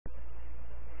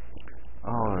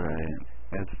Alright,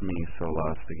 it's me, So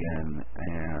Lost again,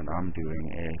 and I'm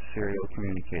doing a serial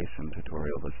communication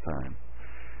tutorial this time.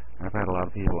 I've had a lot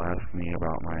of people ask me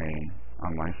about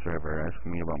on my server,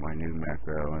 asking me about my new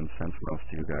macro, and since most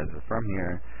of you guys are from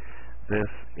here,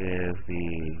 this is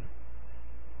the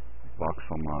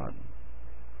voxel mod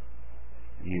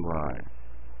UI.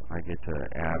 I get to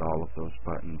add all of those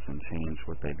buttons and change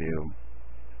what they do.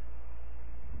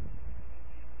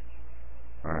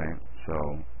 Alright,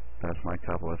 so that's my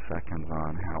couple of seconds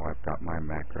on how I've got my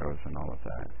macros and all of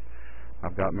that.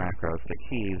 I've got macros to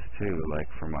keys too, like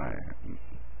for my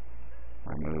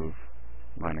move,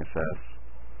 -S.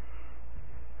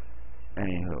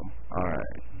 Anywho,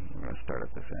 alright, I'm going to start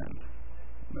at this end.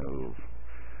 Move.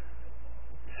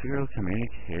 Serial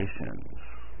communications.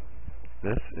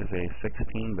 This is a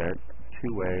 16-bit,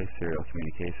 two-way serial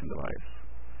communication device.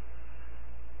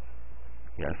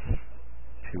 Yes,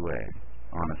 two-way,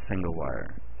 on a single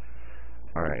wire.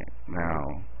 Alright,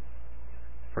 now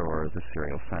for the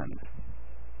serial send.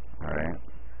 Alright,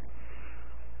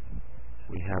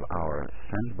 we have our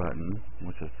send button,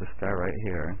 which is this guy right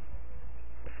here,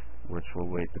 which we'll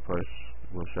wait to push.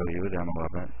 We'll show you a demo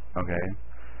of it. Okay,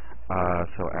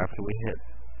 so after we hit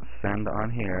send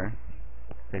on here,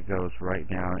 it goes right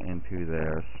down into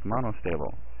this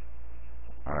monostable.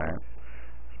 Alright,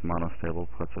 this monostable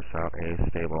puts us out a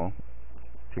stable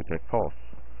 2-tick pulse.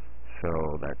 So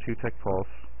that 2-tick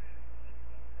pulse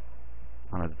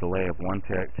on a delay of 1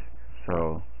 tick,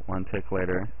 so 1 tick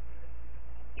later,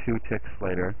 2 ticks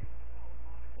later,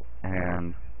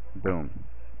 and boom,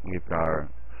 we've got our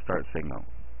start signal.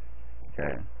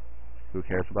 Okay, who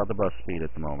cares about the bus speed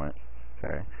at the moment?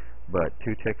 Okay, but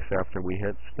 2 ticks after we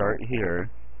hit start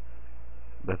here,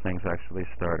 the thing's actually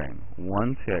starting.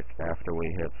 1 tick after we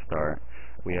hit start,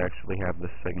 we actually have the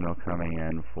signal coming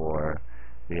in for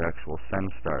the actual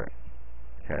send start.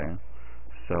 Okay,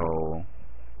 so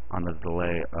on a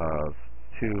delay of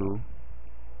 2,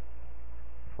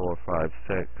 4, 5,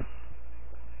 6,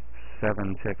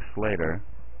 7 ticks later,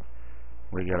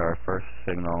 we get our first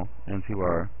signal into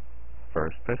our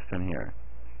first piston here.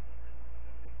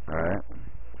 Alright,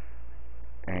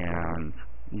 and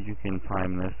you can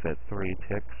time this at 3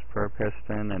 ticks per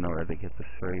piston in order to get the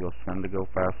serial send to go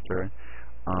faster.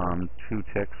 2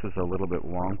 ticks is a little bit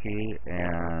wonky,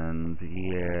 and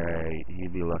yeah,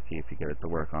 you'd be lucky if you get it to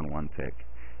work on 1 tick.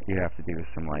 You have to do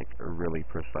some like really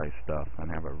precise stuff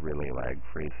and have a really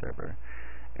lag-free server.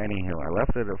 Anywho, I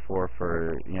left it at 4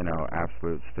 for, you know,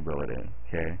 absolute stability.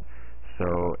 Okay,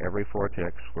 so every 4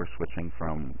 ticks we're switching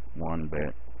from 1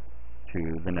 bit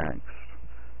to the next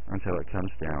until it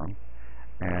comes down,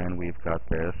 and we've got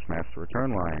this master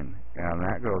return line, and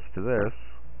that goes to this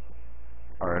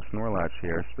RS NOR latch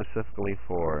here, specifically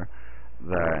for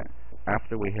that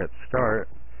after we hit start,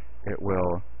 it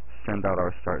will send out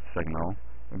our start signal,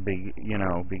 begin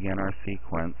our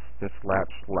sequence. This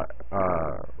latch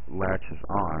is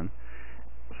on,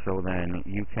 so then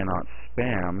you cannot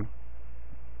spam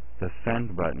the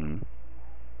send button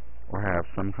or have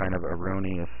some kind of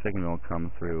erroneous signal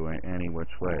come through in any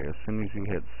which way. As soon as you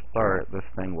hit start, this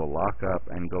thing will lock up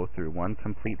and go through one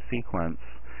complete sequence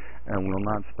and will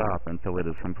not stop until it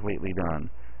is completely done,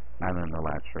 and then the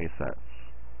latch resets.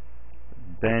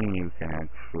 Then you can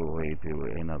actually do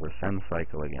another send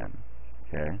cycle again.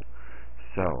 Okay,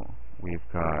 so we've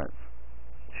got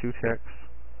 2 ticks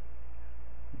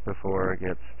before it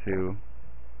gets to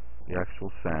the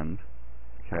actual send.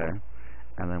 Okay,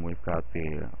 and then we've got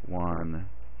the 1,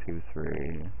 2,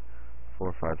 3,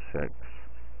 4, 5, 6,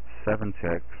 7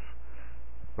 ticks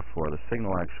before the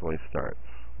signal actually starts.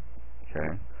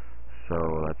 Okay, so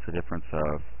that's a difference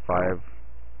of 5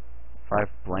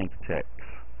 blank ticks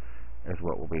is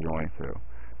what we'll be going through.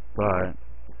 But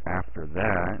after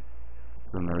that,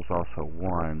 then there's also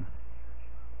 1,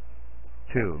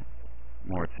 2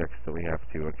 more ticks that we have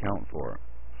to account for.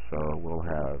 So we'll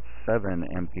have 7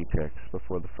 empty ticks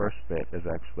before the first bit is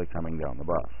actually coming down the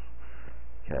bus.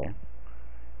 Okay.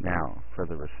 Now, for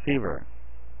the receiver,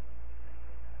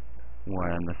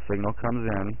 when the signal comes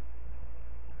in,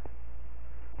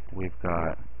 we've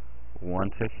got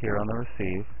 1 tick here on the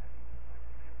receive,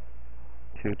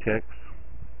 2 ticks,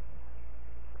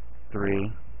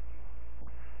 3,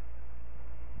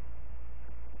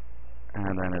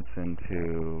 and then it's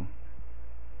into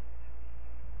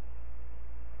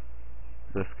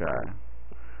this guy.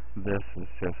 This is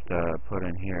just put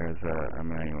in here as a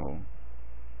manual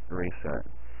reset.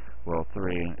 Well,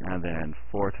 3, and then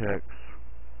 4 ticks,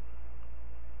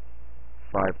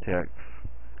 5 ticks,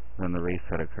 then the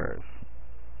reset occurs.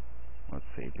 Let's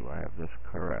see, do I have this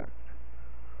correct?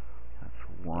 That's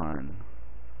 1,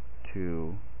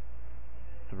 2,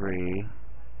 3,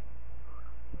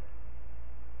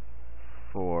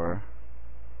 4,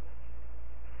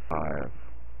 5,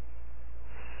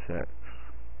 6.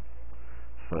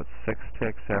 So it's 6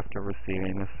 ticks after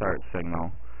receiving the start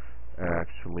signal. It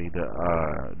actually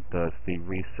does the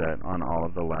reset on all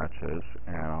of the latches,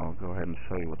 and I'll go ahead and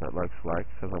show you what that looks like,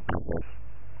 because I'll put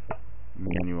this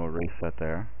manual reset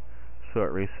there. So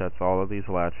it resets all of these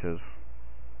latches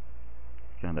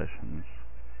conditions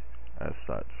as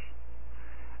such.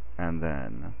 And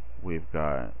then we've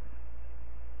got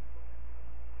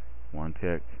 1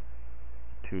 tick,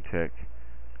 2 tick,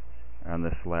 and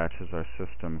this latches our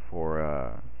system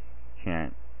for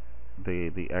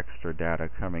the extra data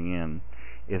coming in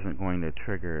isn't going to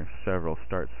trigger several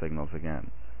start signals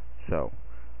again. So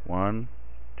 1,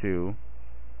 2,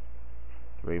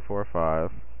 3, 4,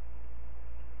 5,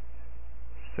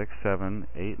 6, 7,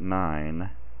 8, 9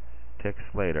 ticks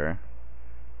later,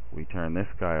 we turn this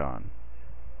guy on.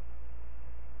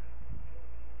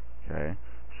 Okay,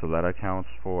 so that accounts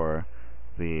for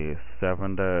the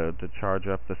 7 to charge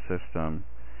up the system,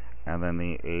 and then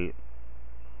the 8,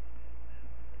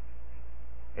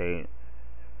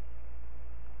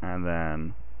 and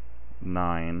then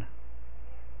 9,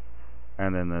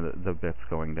 and then the bits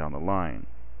going down the line.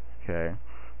 Okay,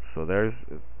 so there's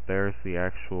the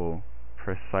actual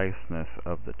preciseness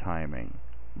of the timing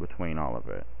between all of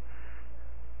it.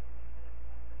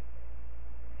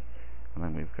 And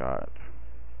then we've got,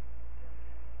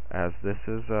 as this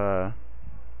is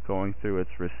going through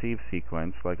its receive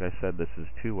sequence, like I said, this is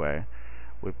two-way.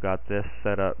 We've got this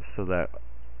set up so that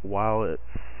while it's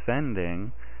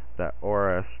sending, that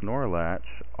ORS NOR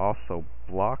latch also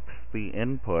blocks the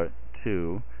input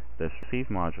to this receive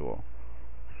module.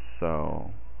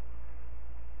 So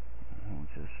we'll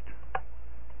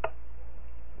just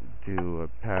do a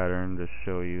pattern to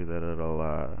show you that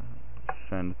it'll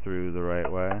send through the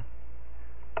right way.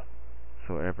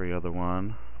 So every other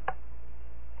one,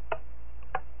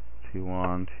 2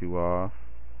 on, 2 off.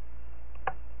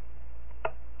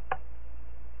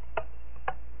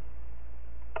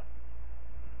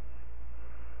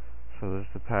 So this is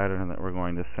the pattern that we're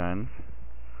going to send.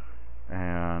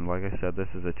 And like I said, this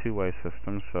is a two-way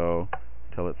system, so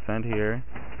until it's sent here,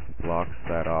 it blocks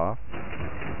that off,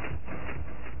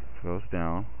 goes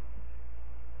down,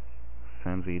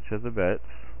 sends each of the bits,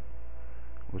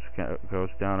 which goes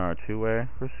down our two-way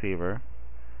receiver.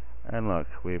 And look,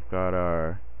 we've got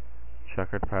our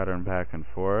checkered pattern back and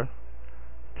forth,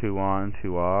 2 on,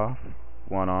 2 off,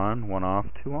 1 on, 1 off,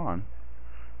 2 on.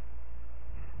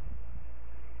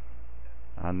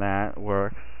 And that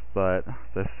works, but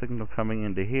the signal coming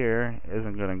into here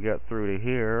isn't going to get through to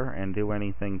here and do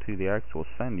anything to the actual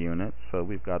send unit, so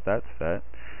we've got that set.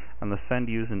 And the send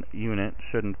unit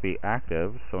shouldn't be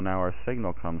active, so now our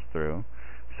signal comes through,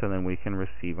 so then we can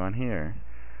receive on here.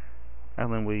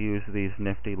 And then we use these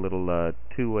nifty little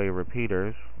two-way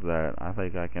repeaters that I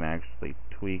think I can actually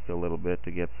tweak a little bit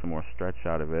to get some more stretch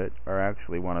out of it, or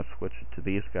actually want to switch it to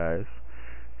these guys,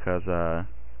 because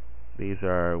these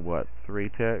are, what, 3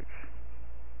 ticks?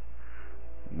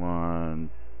 1,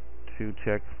 2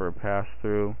 ticks for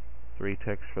pass-through, 3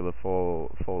 ticks for the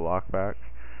full lockback.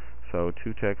 So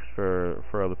 2 ticks for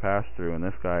the pass-through, and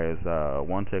this guy is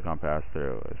 1 tick on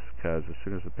pass-through, because as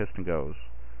soon as the piston goes,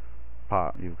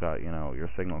 pop, you've got, your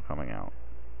signal coming out.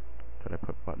 Did I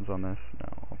put buttons on this?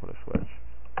 No, I'll put a switch.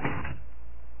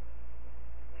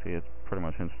 See, it's pretty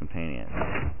much instantaneous.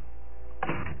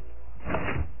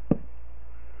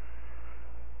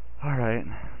 Alright,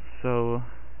 so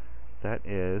that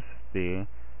is the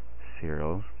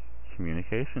serial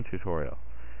communication tutorial.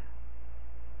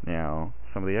 Now,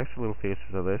 some of the extra little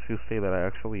features of this, you'll see that I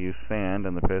actually use sand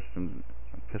and the pistons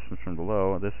from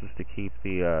below. This is to keep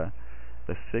the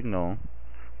signal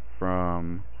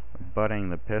from butting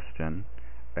the piston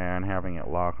and having it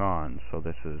lock on. So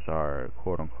this is our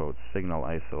quote-unquote signal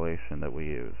isolation that we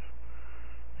use.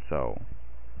 So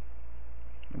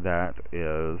that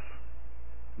is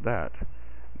that.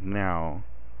 Now,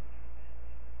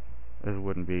 this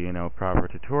wouldn't be, proper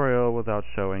tutorial without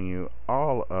showing you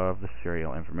all of the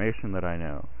serial information that I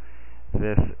know.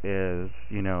 This is,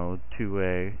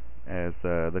 two-way as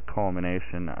the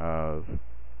culmination of,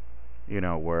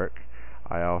 work.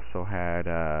 I also had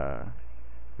a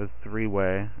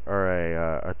three-way or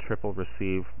a triple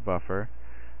receive buffer,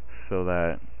 so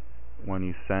that when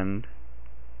you send,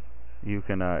 you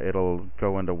can it'll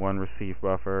go into one receive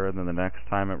buffer, and then the next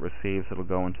time it receives, it'll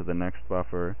go into the next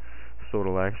buffer. So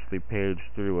it'll actually page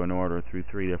through an order through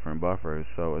 3 different buffers.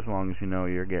 So as long as you know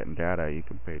you're getting data, you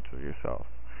can page through yourself.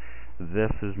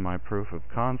 This is my proof of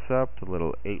concept, a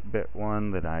little 8-bit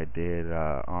one that I did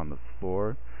on the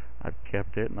floor. I've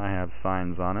kept it, and I have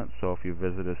signs on it, so if you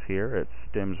visit us here at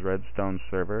Stim's Redstone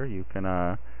server, you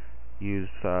can use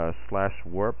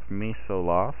 /warp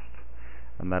mesolost,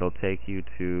 and that'll take you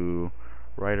to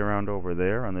right around over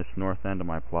there on this north end of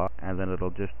my plot, and then it'll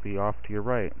just be off to your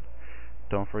right.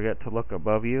 Don't forget to look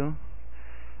above you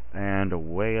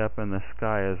and way up in the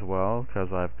sky as well, because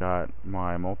I've got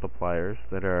my multipliers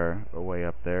that are way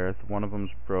up there. One of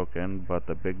them's broken, but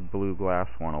the big blue glass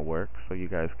one will work, so you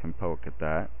guys can poke at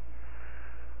that.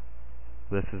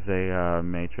 This is a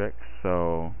matrix,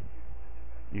 so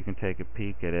you can take a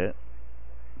peek at it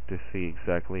to see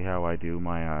exactly how I do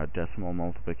my decimal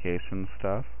multiplication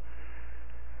stuff.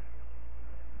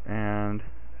 And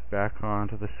back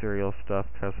onto the serial stuff,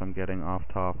 because I'm getting off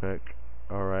topic.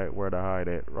 Alright, where to hide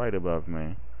it? Right above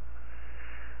me.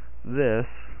 This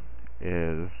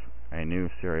is a new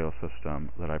serial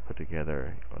system that I put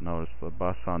together. Notice the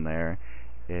bus on there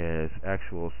is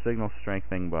actual signal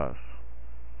strengthening bus.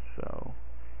 So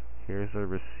here's a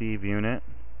receive unit.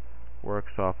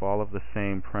 Works off all of the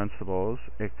same principles,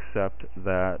 except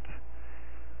that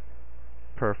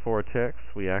per 4 ticks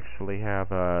we actually have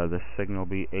the signal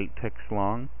be 8 ticks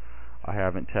long. I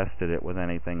haven't tested it with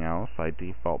anything else. I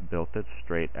default built it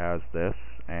straight as this,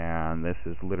 and this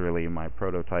is literally my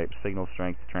prototype signal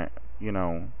strength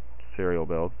serial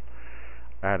build.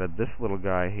 Added this little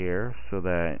guy here so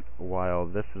that while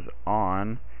this is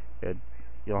on,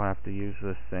 you'll have to use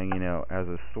this thing as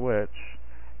a switch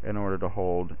in order to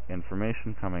hold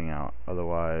information coming out.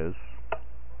 Otherwise,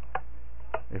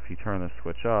 if you turn the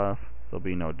switch off, there'll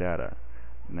be no data.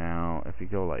 Now if you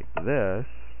go like this,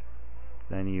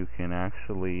 then you can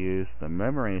actually use the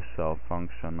memory cell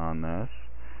function on this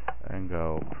and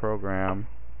go program,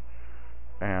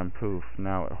 and poof,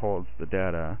 now it holds the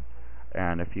data.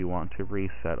 And if you want to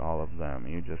reset all of them,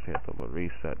 you just hit the little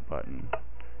reset button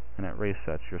and it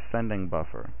resets your sending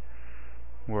buffer.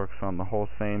 Works on the whole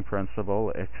same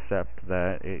principle, except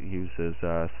that it uses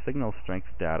signal strength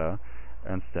data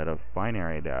instead of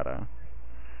binary data.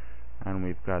 And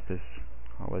we've got this,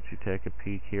 I'll let you take a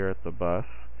peek here at the bus.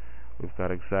 We've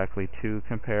got exactly 2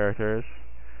 comparators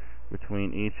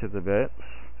between each of the bits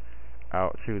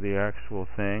out to the actual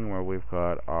thing where we've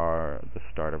got the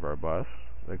start of our bus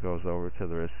that goes over to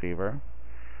the receiver.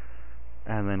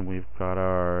 And then we've got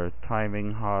our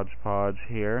timing hodgepodge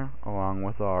here along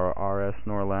with our RS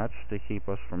NOR latch to keep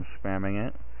us from spamming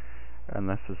it. And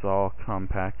this is all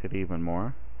compacted even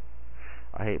more.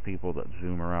 I hate people that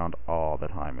zoom around all the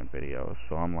time in videos,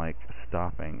 so I'm like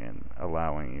stopping and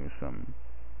allowing you some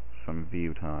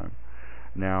view time.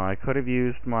 Now I could have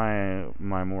used my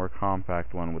more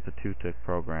compact one with the 2-tick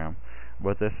program,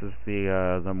 but this is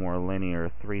the more linear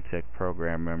 3-tick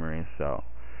program memory cell.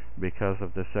 Because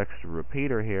of this extra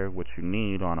repeater here, which you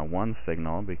need on a 1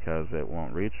 signal because it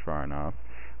won't reach far enough,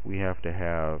 we have to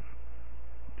have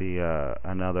the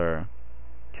another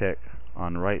tick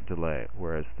on write delay,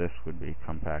 whereas this would be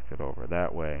compacted over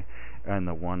that way, and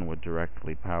the 1 would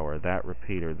directly power that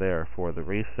repeater there for the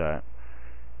reset.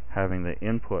 Having the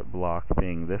input block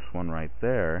being this one right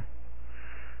there,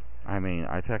 I mean,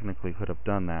 I technically could have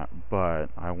done that, but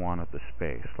I wanted the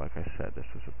space. Like I said, this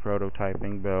is a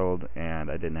prototyping build, and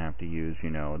I didn't have to use,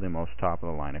 the most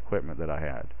top-of-the-line equipment that I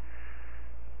had.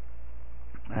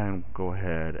 And go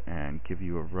ahead and give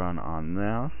you a run on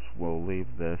this. We'll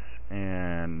leave this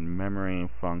in memory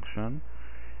function,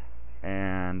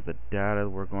 and the data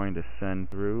we're going to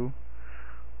send through,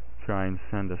 try and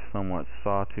send a somewhat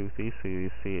sawtoothy so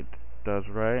you see it does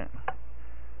right.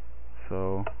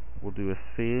 So we'll do a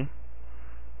C.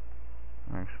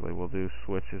 Actually, we'll do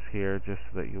switches here just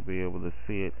so that you'll be able to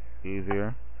see it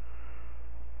easier.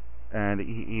 And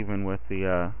even with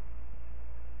the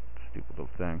stupid little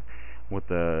thing, with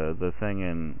the thing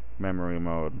in memory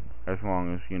mode, as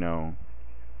long as you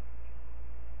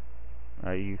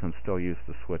can still use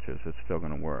the switches, it's still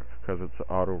going to work because it's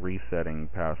auto resetting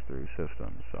pass-through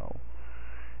system. So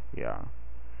yeah,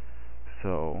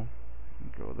 so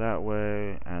go that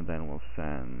way, and then we'll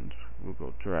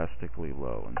go drastically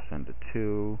low and send a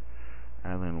 2,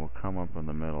 and then we'll come up in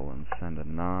the middle and send a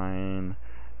 9,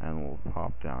 and we'll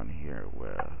pop down here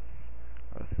with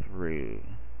a 3.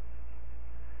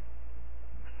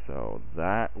 So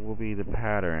that will be the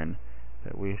pattern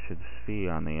that we should see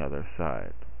on the other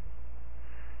side.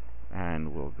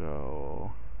 And we'll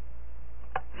go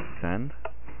send.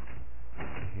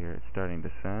 Here it's starting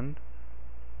to send.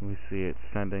 We see it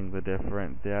sending the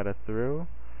different data through.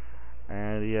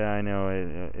 And yeah, I know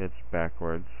it's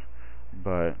backwards,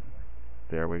 but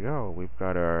there we go. We've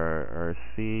got our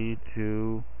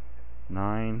C293.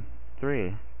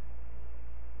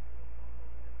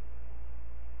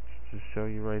 Just show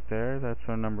you right there. That's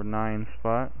our number 9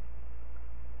 spot.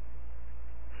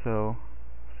 So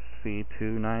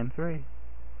C293.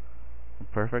 A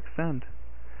perfect send.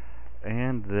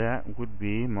 And that would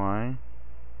be my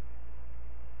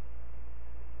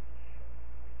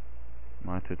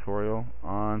tutorial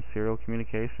on serial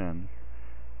communication,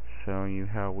 showing you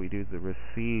how we do the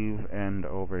receive end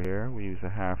over here. We use a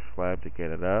hash flag to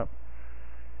get it up,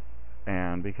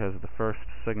 and because the first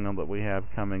signal that we have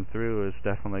coming through is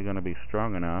definitely going to be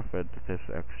strong enough that this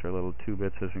extra little 2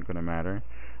 bits isn't going to matter,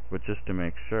 but just to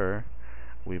make sure,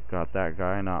 we've got that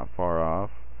guy not far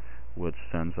off, which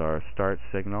sends our start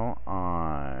signal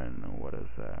on, what is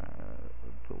that,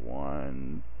 the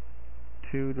 1,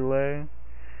 2 delay.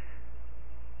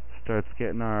 Starts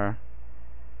getting our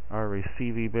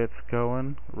receiving bits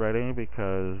going, ready,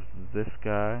 because this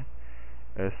guy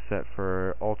is set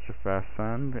for ultra fast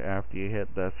send. After you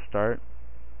hit that start,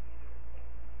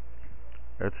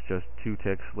 it's just 2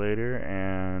 ticks later,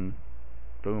 and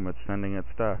boom, it's sending its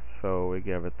stuff. So we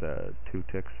give it the 2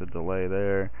 ticks of delay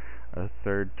there, a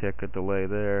 3rd tick of delay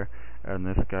there, and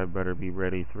this guy better be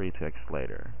ready 3 ticks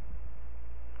later.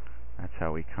 That's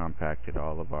how we compacted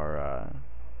all of our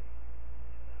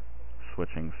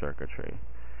switching circuitry.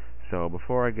 So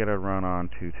before I get it run on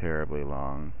too terribly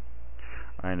long,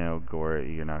 I know, Gore,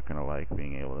 you're not going to like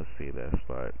being able to see this,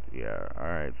 but yeah,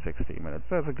 alright, 60 minutes.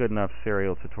 That's a good enough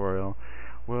serial tutorial.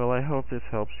 Well, I hope this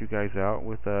helps you guys out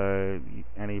with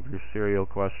any of your serial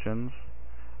questions.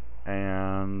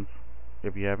 And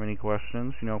if you have any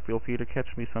questions, feel free to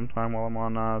catch me sometime while I'm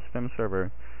on STEM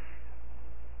server.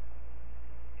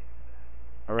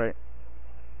 Alright.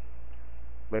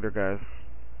 Later, guys.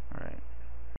 Alright.